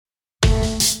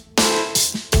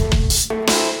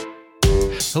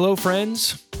Hello,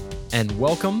 friends, and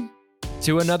welcome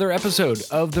to another episode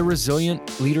of the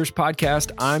Resilient Leaders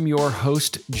Podcast. I'm your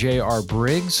host, J.R.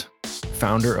 Briggs,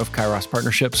 founder of Kairos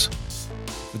Partnerships.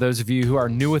 For those of you who are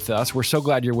new with us, we're so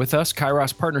glad you're with us.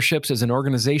 Kairos Partnerships is an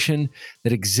organization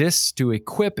that exists to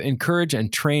equip, encourage,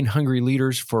 and train hungry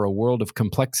leaders for a world of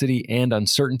complexity and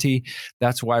uncertainty.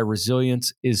 That's why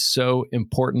resilience is so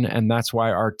important, and that's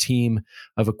why our team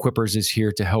of equippers is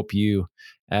here to help you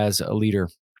as a leader.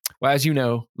 Well, as you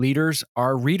know, leaders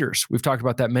are readers. We've talked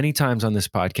about that many times on this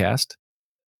podcast.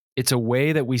 It's a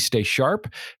way that we stay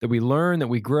sharp, that we learn, that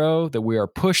we grow, that we are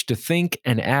pushed to think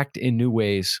and act in new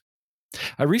ways.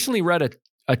 I recently read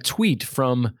a tweet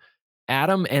from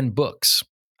Adam and Books.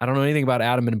 I don't know anything about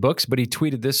Adam and Books, but he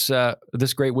tweeted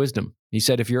this great wisdom. He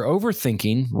said, if you're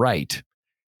overthinking, write.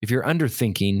 If you're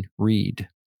underthinking, read.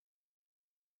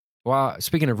 Well,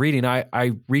 speaking of reading,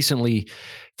 I recently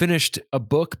finished a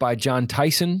book by Jon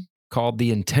Tyson called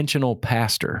The Intentional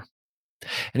Pastor.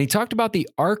 And he talked about the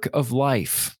arc of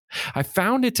life. I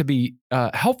found it to be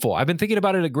helpful. I've been thinking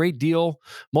about it a great deal,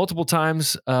 multiple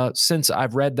times since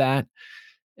I've read that.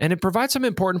 And it provides some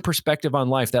important perspective on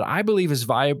life that I believe is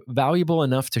valuable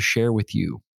enough to share with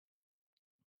you.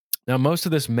 Now, most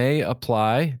of this may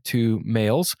apply to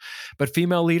males, but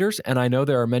female leaders, and I know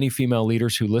there are many female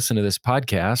leaders who listen to this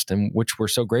podcast, and which we're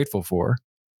so grateful for.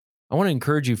 I want to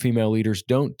encourage you, female leaders,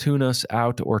 don't tune us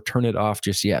out or turn it off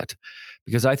just yet,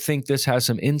 because I think this has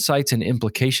some insights and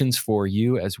implications for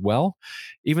you as well,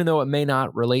 even though it may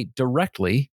not relate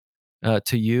directly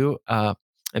to you and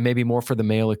maybe more for the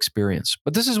male experience.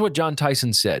 But this is what Jon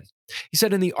Tyson said. He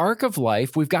said, in the arc of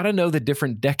life, we've got to know the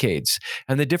different decades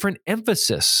and the different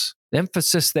emphasis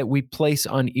that we place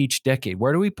on each decade.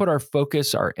 Where do we put our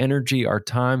focus, our energy, our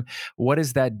time? What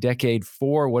is that decade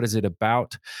for? What is it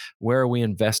about? Where are we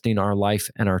investing our life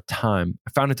and our time?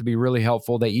 I found it to be really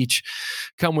helpful. They each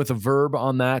come with a verb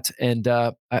on that, and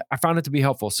I found it to be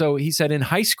helpful. So he said, in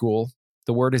high school,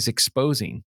 the word is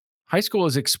exposing. High school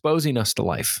is exposing us to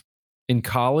life. In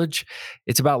college,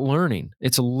 it's about learning.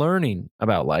 It's learning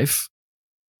about life.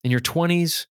 In your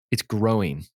 20s, it's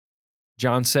growing.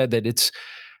 John said that it's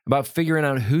about figuring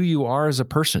out who you are as a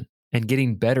person and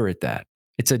getting better at that.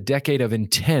 It's a decade of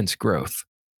intense growth.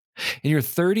 In your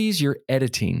 30s, you're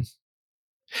editing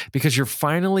because you're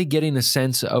finally getting a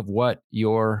sense of what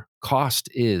your cost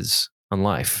is on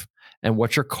life and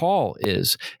what your call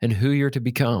is and who you're to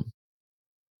become.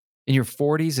 In your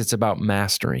 40s, it's about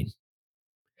mastering.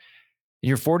 In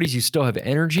your 40s, you still have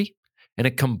energy, and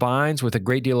it combines with a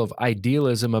great deal of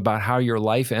idealism about how your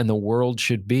life and the world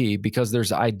should be, because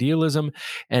there's idealism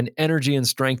and energy and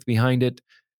strength behind it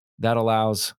that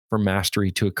allows for mastery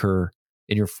to occur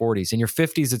in your 40s. In your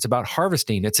 50s, it's about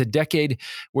harvesting. It's a decade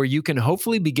where you can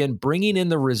hopefully begin bringing in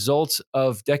the results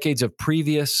of decades of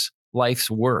previous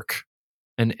life's work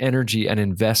and energy and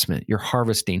investment. You're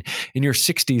harvesting. In your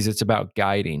 60s, it's about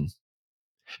guiding.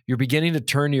 You're beginning to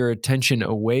turn your attention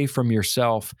away from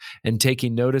yourself and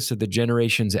taking notice of the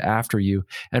generations after you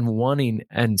and wanting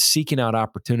and seeking out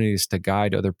opportunities to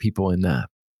guide other people in that.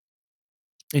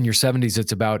 In your 70s,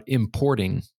 it's about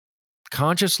importing,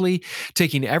 consciously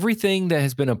taking everything that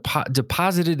has been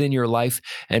deposited in your life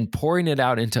and pouring it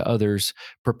out into others,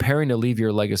 preparing to leave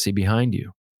your legacy behind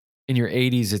you. In your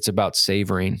 80s, it's about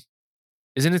savoring.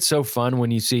 Isn't it so fun when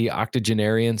you see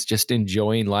octogenarians just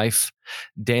enjoying life,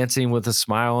 dancing with a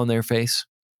smile on their face?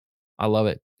 I love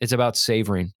it. It's about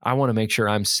savoring. I want to make sure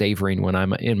I'm savoring when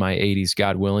I'm in my 80s,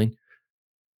 God willing.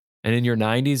 And in your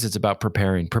 90s, it's about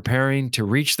preparing to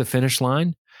reach the finish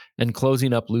line and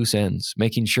closing up loose ends,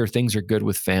 making sure things are good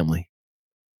with family.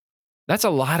 That's a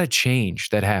lot of change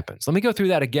that happens. Let me go through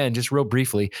that again, just real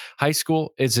briefly. High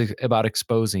school is about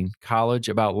exposing, college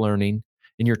about learning,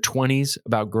 in your 20s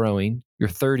about growing, your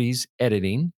 30s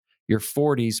editing, your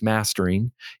 40s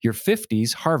mastering, your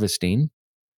 50s harvesting,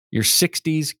 your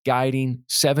 60s guiding,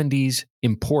 70s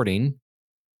importing,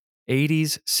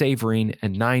 80s savoring,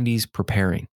 and 90s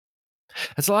preparing.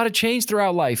 That's a lot of change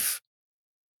throughout life,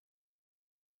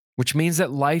 which means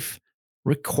that life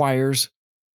requires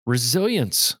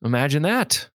resilience. Imagine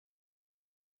that.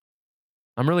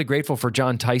 I'm really grateful for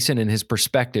Jon Tyson and his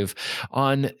perspective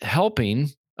on helping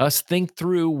us think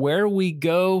through where we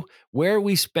go, where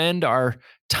we spend our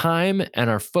time and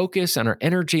our focus and our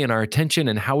energy and our attention,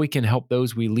 and how we can help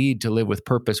those we lead to live with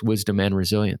purpose, wisdom, and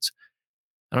resilience.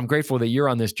 And I'm grateful that you're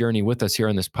on this journey with us here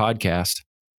on this podcast.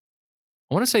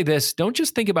 I want to say this, don't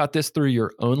just think about this through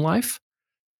your own life.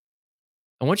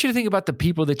 I want you to think about the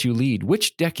people that you lead.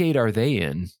 Which decade are they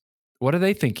in? What are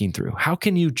they thinking through? How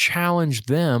can you challenge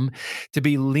them to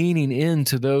be leaning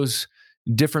into those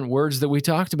different words that we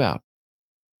talked about?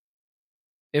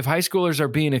 If high schoolers are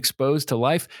being exposed to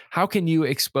life, how can you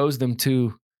expose them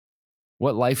to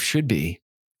what life should be?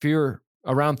 If you're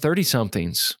around 30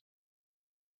 somethings,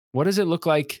 what does it look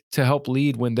like to help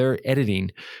lead when they're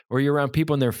editing? Or you're around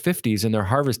people in their 50s and they're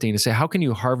harvesting, and say, how can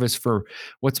you harvest for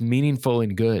what's meaningful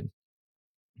and good?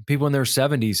 People in their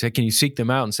 70s, hey, can you seek them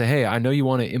out and say, hey, I know you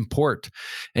want to import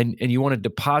and you want to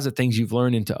deposit things you've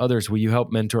learned into others. Will you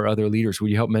help mentor other leaders? Will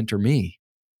you help mentor me?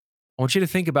 I want you to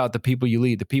think about the people you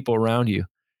lead, the people around you,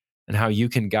 and how you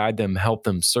can guide them, help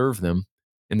them, serve them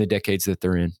in the decades that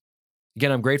they're in.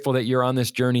 Again, I'm grateful that you're on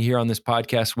this journey here on this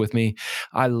podcast with me.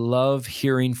 I love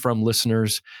hearing from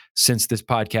listeners since this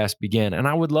podcast began, and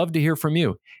I would love to hear from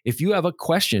you. If you have a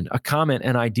question, a comment,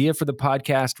 an idea for the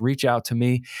podcast, reach out to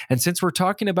me. And since we're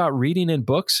talking about reading and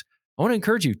books, I want to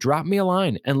encourage you, drop me a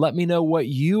line and let me know what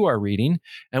you are reading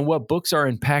and what books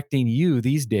are impacting you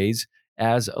these days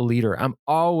as a leader. I'm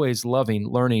always loving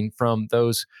learning from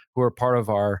those who are part of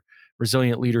our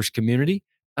Resilient Leaders community,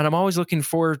 and I'm always looking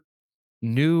for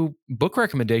new book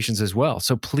recommendations as well.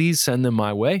 So please send them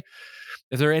my way.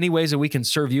 If there are any ways that we can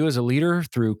serve you as a leader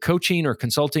through coaching or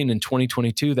consulting in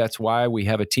 2022, that's why we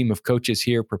have a team of coaches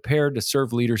here prepared to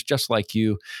serve leaders just like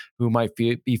you who might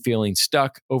be feeling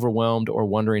stuck, overwhelmed, or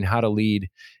wondering how to lead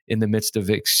in the midst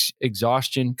of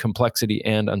exhaustion, complexity,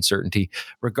 and uncertainty.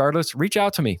 Regardless, reach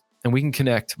out to me and we can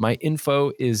connect. My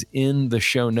info is in the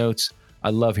show notes. I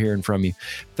love hearing from you.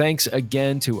 Thanks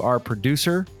again to our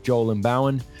producer, Joel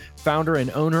Imbowen, founder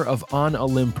and owner of On a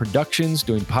Limb Productions,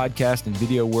 doing podcast and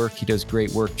video work. He does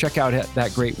great work. Check out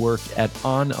that great work at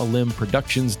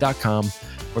onalimbproductions.com,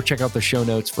 or check out the show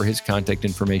notes for his contact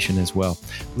information as well.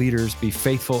 Leaders, be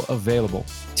faithful, available,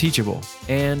 teachable,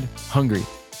 and hungry.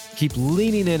 Keep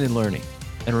leaning in and learning.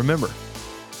 And remember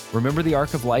the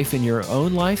arc of life in your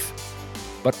own life,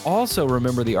 but also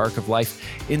remember the arc of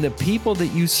life in the people that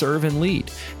you serve and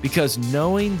lead, because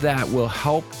knowing that will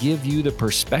help give you the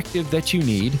perspective that you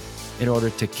need in order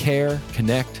to care,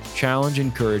 connect, challenge,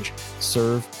 encourage,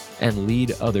 serve, and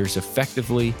lead others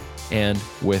effectively and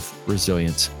with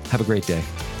resilience. Have a great day.